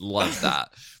parentheses. Love that.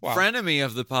 Wow. Frenemy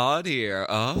of the pod here.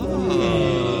 Oh.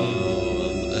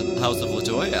 House of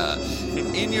Latoya.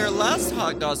 In your last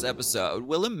Hot Goss episode,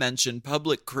 Willem mentioned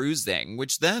public cruising,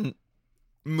 which then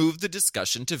moved the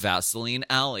discussion to Vaseline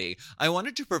Alley. I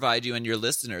wanted to provide you and your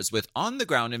listeners with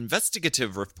on-the-ground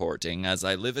investigative reporting as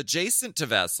I live adjacent to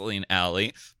Vaseline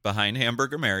Alley behind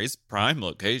Hamburger Mary's prime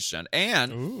location.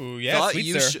 And Ooh,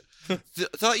 yes,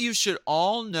 thought you should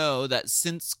all know that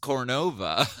since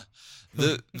Cornova,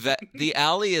 the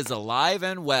alley is alive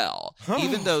and well.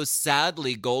 Even though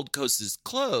sadly Gold Coast is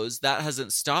closed, that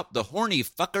hasn't stopped the horny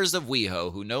fuckers of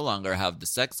WeHo who no longer have the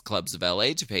sex clubs of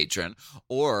LA to patron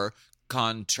or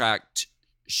contract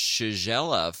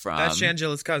Shangela from That's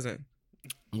Shangela's cousin.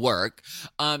 work.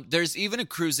 There's even a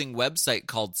cruising website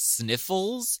called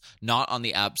Sniffles, not on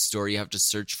the App Store. You have to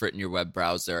search for it in your web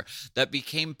browser, that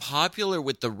became popular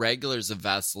with the regulars of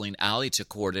Vaseline Alley to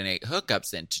coordinate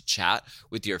hookups and to chat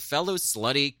with your fellow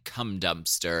slutty cum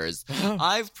dumpsters.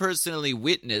 I've personally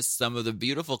witnessed some of the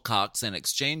beautiful cocks and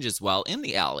exchanges while in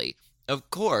the alley. Of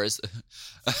course,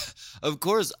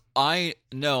 I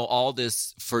know all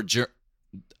this for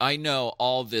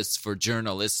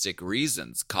journalistic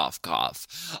reasons, cough,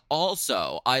 cough.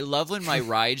 Also, I love when my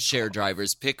rideshare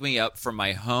drivers pick me up from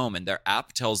my home and their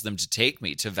app tells them to take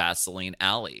me to Vaseline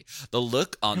Alley. The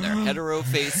look on their hetero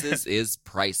faces is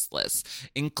priceless.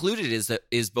 Included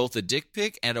is both a dick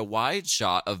pic and a wide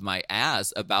shot of my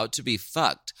ass about to be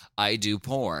fucked. I do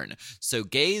porn. So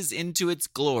gaze into its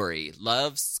glory.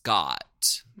 Love,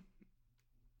 Scott.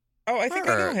 Oh, I think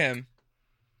I know him.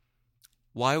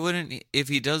 Why wouldn't he, if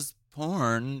he does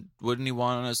porn, wouldn't he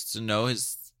want us to know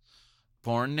his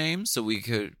porn name so we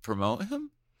could promote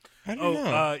him? I don't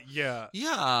know. Yeah.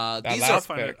 Yeah, I'll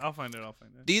find it.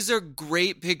 These are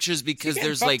great pictures because He's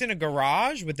there's fucked like in a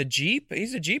garage with a Jeep.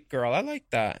 He's a Jeep girl. I like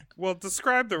that. Well,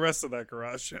 describe the rest of that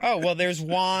garage. Oh, well, there's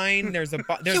wine. There's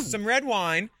some red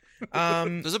wine.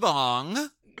 there's a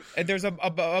bong. There's a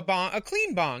bong, a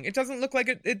clean bong. It doesn't look like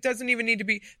it. It doesn't even need to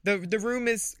be. The room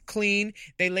is clean.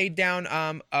 They laid down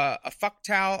a fuck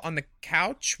towel on the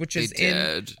couch, which is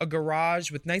in a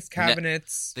garage with nice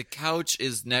cabinets. The couch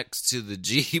is next to the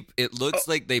Jeep. It looks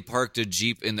like they parked a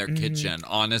Jeep in their kitchen.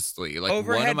 Honestly, like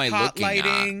overhead what am I pot looking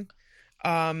lighting,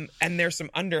 at? And there's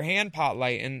some underhand pot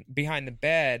lighting behind the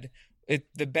bed.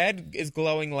 The bed is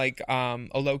glowing like a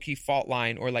low-key fault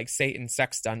line or like Satan's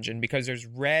sex dungeon because there's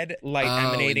red light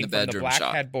emanating from the black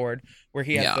headboard where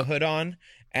he has the hood on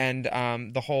and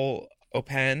the whole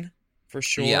open for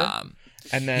sure. Yeah.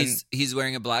 And then he's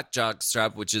wearing a black jock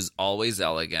strap, which is always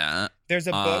elegant. There's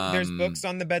a book. There's books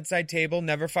on the bedside table.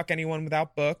 Never fuck anyone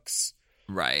without books.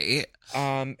 Right.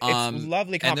 It's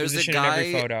lovely composition in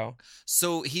every photo.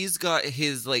 So he's got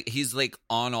he's like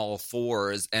on all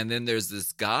fours, and then there's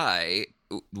this guy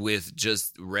with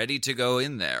just ready to go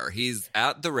in there. He's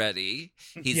at the ready.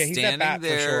 He's standing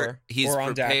there. Sure. He's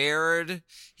prepared. Deck.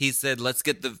 He said, "Let's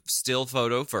get the still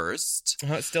photo first."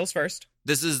 Stills first.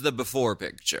 This is the before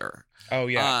picture. Oh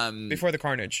yeah, before the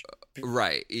carnage.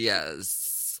 Right.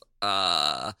 Yes.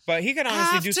 But he can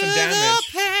honestly do some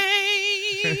damage.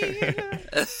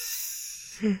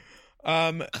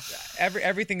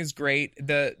 Everything is great.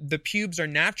 The pubes are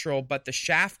natural, but the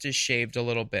shaft is shaved a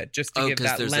little bit just to give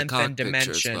that length and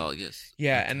dimension. Well, yes.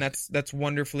 Yeah, and that's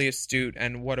wonderfully astute,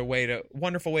 and what a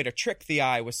wonderful way to trick the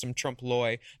eye with some trompe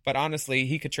l'oeil. But honestly,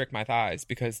 he could trick my thighs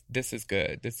because this is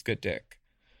good. This is good dick.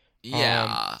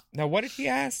 Yeah. Now, what did he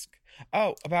ask?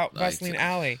 Oh, about Vaseline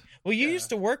Alley. Well, you used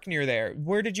to work near there.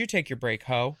 Where did you take your break,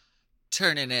 ho?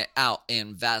 Turning it out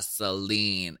in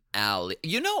Vaseline Alley.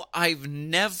 You know, I've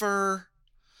never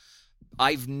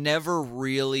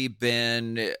really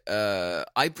been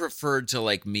I preferred to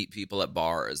like meet people at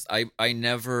bars. I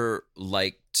never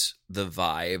liked the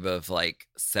vibe of like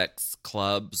sex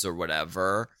clubs or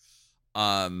whatever.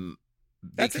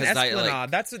 That's an esplanade.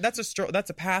 That's a stroll. That's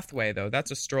a pathway though. That's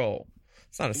a stroll.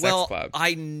 It's not a sex club.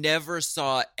 I never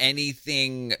saw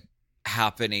anything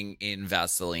happening in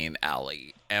Vaseline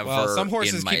Alley ever. Well, some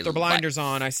horses keep their blinders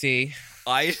on, I see.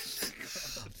 I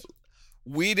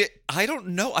don't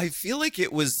know. I feel like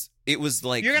it was it was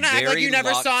like You're gonna act like very you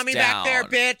never saw locked me back there,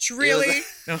 down. bitch. Really?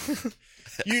 No.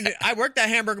 I worked at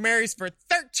Hamburger Mary's for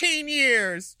 13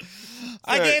 years.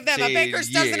 I gave them a 13 baker's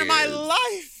dozen of my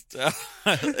life.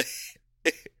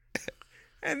 years.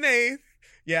 And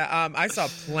I saw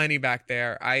plenty back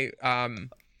there.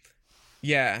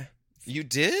 Yeah. You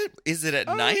did? Is it at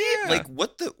Oh, night? yeah. Like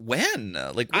when?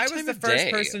 Like what I time was the of first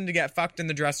day? person to get fucked in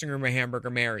the dressing room at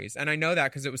Hamburger Mary's. And I know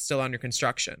that because it was still under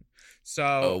construction. So,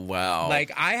 Oh wow!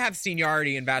 like, I have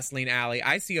seniority in Vaseline Alley.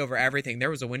 I see over everything.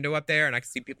 There was a window up there, and I could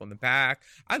see people in the back.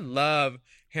 I love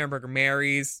Hamburger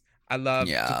Mary's. I love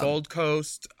the Gold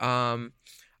Coast. I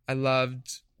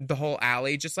loved the whole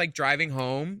alley. Just like driving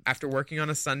home after working on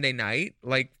a Sunday night.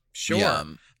 Like, sure,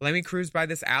 Yum. let me cruise by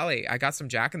this alley. I got some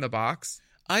Jack in the Box.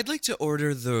 I'd like to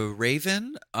order the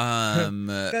Raven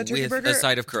turkey with burger? a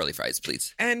side of curly fries,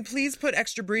 please. And please put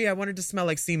extra brie. I wanted to smell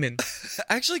like semen.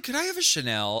 Actually, could I have a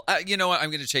Chanel? You know what? I'm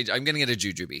going to change. I'm going to get a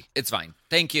Jujube. It's fine.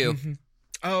 Thank you.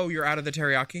 Oh, you're out of the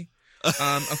teriyaki?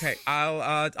 Okay,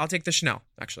 I'll take the Chanel,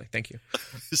 actually. Thank you.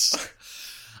 A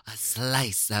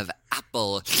slice of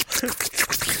apple. She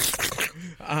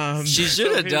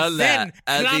should have done that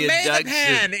at the flambe the induction.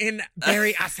 pan in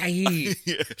berry acai.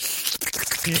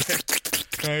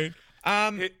 Right.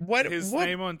 His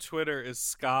name on Twitter is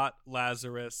Scott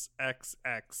Lazarus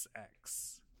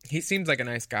XXX. He seems like a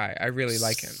nice guy. I really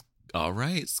like him. All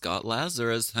right, Scott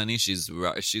Lazarus, honey. She's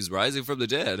rising from the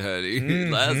dead, honey.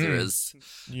 Lazarus.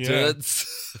 Yeah.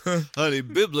 That's, honey,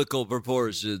 biblical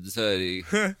proportions, honey.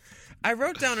 I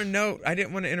wrote down a note. I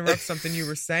didn't want to interrupt something you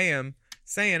were saying,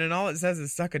 and all it says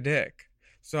is suck a dick.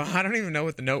 So I don't even know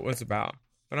what the note was about,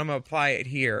 but I'm going to apply it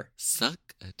here.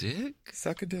 Suck a dick?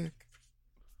 Suck a dick.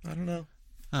 I don't know.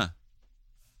 Huh.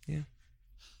 Yeah.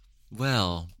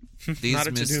 Well, these Not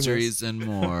a to-do mysteries list. and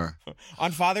more.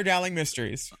 On Father Dowling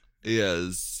Mysteries.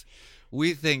 Yes.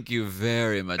 We thank you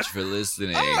very much for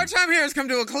listening. Oh, our time here has come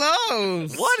to a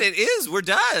close. What? It is. We're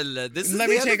done. This is Let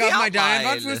the me end take of the off my Diane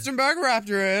von outline. Furstenberg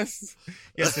Raptoress.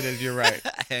 Yes, it is. You're right.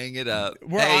 Hang it up.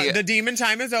 The demon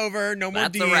time is over. No more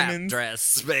that's a wrap demons.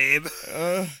 dress, babe.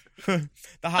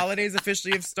 The holidays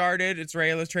officially have started. It's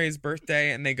Ray Latrey's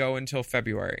birthday, and they go until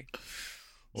February.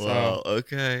 Well,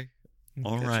 okay.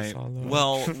 All Catch right. us all up.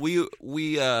 Well, we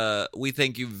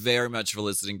thank you very much for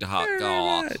listening to Hot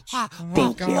Goss.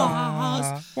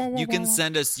 You can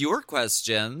send us your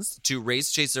questions to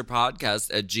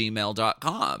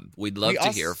racechaserpodcast@gmail.com. We'd love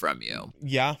to hear from you.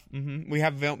 Yeah. We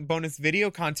have bonus video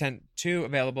content, too,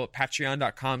 available at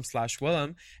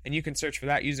patreon.com/Willem. And you can search for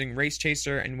that using Race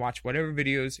Chaser and watch whatever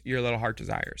videos your little heart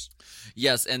desires.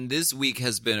 Yes, and this week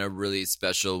has been a really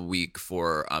special week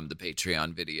for the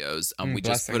Patreon videos.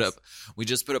 We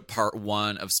just put up part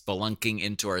 1 of spelunking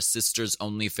into our sisters'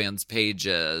 OnlyFans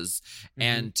pages,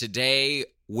 and today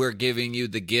we're giving you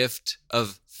the gift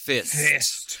of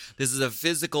Fist. This is a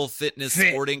physical fitness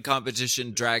sporting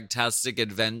competition dragtastic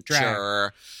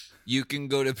adventure. You can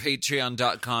go to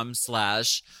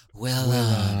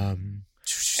patreon.com/Willem.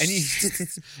 And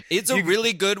It's a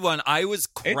really good one. I was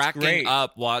cracking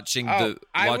up watching the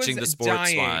sports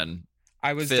dying. one.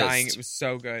 I was Fist. dying. It was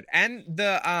so good. And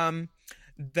the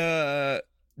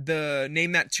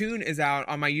Name That Tune is out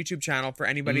on my YouTube channel for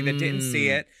anybody that didn't see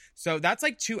it. So that's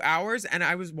like 2 hours. And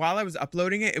while I was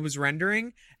uploading it, it was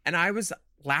rendering, and I was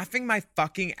laughing my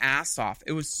fucking ass off.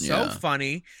 It was so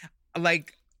funny.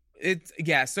 Like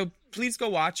so please go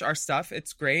watch our stuff.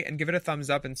 It's great, and give it a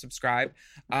thumbs up and subscribe.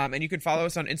 And you can follow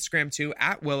us on Instagram too,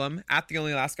 @Willem,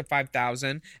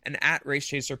 @TheOnlyAlaska5000, and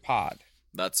 @RaceChaserPod.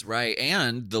 That's right.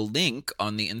 And the link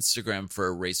on the Instagram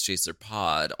for Race Chaser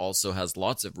Pod also has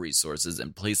lots of resources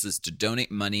and places to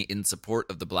donate money in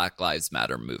support of the Black Lives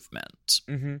Matter movement.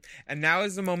 And now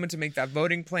is the moment to make that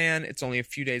voting plan. It's only a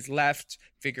few days left.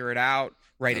 Figure it out.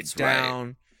 Write That's it down.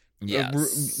 right.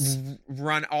 Yes.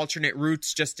 Run alternate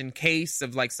routes just in case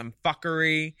of like some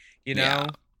fuckery, you know? Yeah.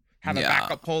 Have a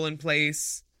backup poll in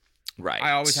place. Right.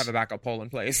 I always have a backup poll in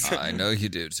place. I know you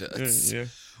do, Toots. Yeah.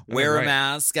 Wear Right. a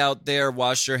mask out there.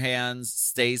 Wash your hands.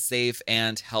 Stay safe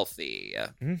and healthy.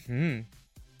 Mm-hmm.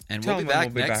 And Tell we'll be them back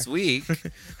we'll be next back. week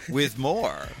with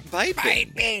more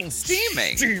piping,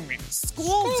 steaming,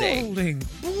 scalding,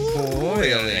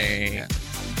 boiling.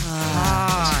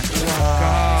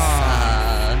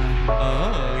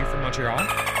 Oh, you from Montreal?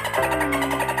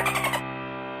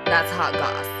 That's hot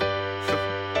goss.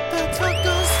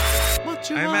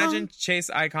 I imagine Chase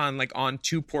Icon like on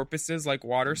 2 porpoises, like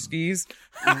water skis,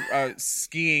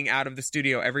 skiing out of the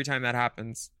studio every time that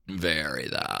happens. Very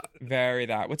that. Very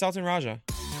that. What's Elton Raja?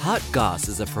 Hot Goss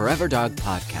is a Forever Dog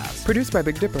podcast. Produced by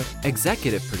Big Dipper.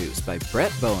 Executive produced by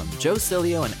Brett Boehm, Joe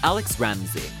Cilio, and Alex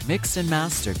Ramsey. Mixed and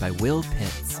mastered by Will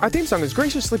Pitts. Our theme song is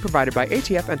graciously provided by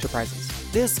ATF Enterprises.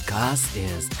 This goss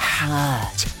is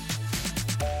hot.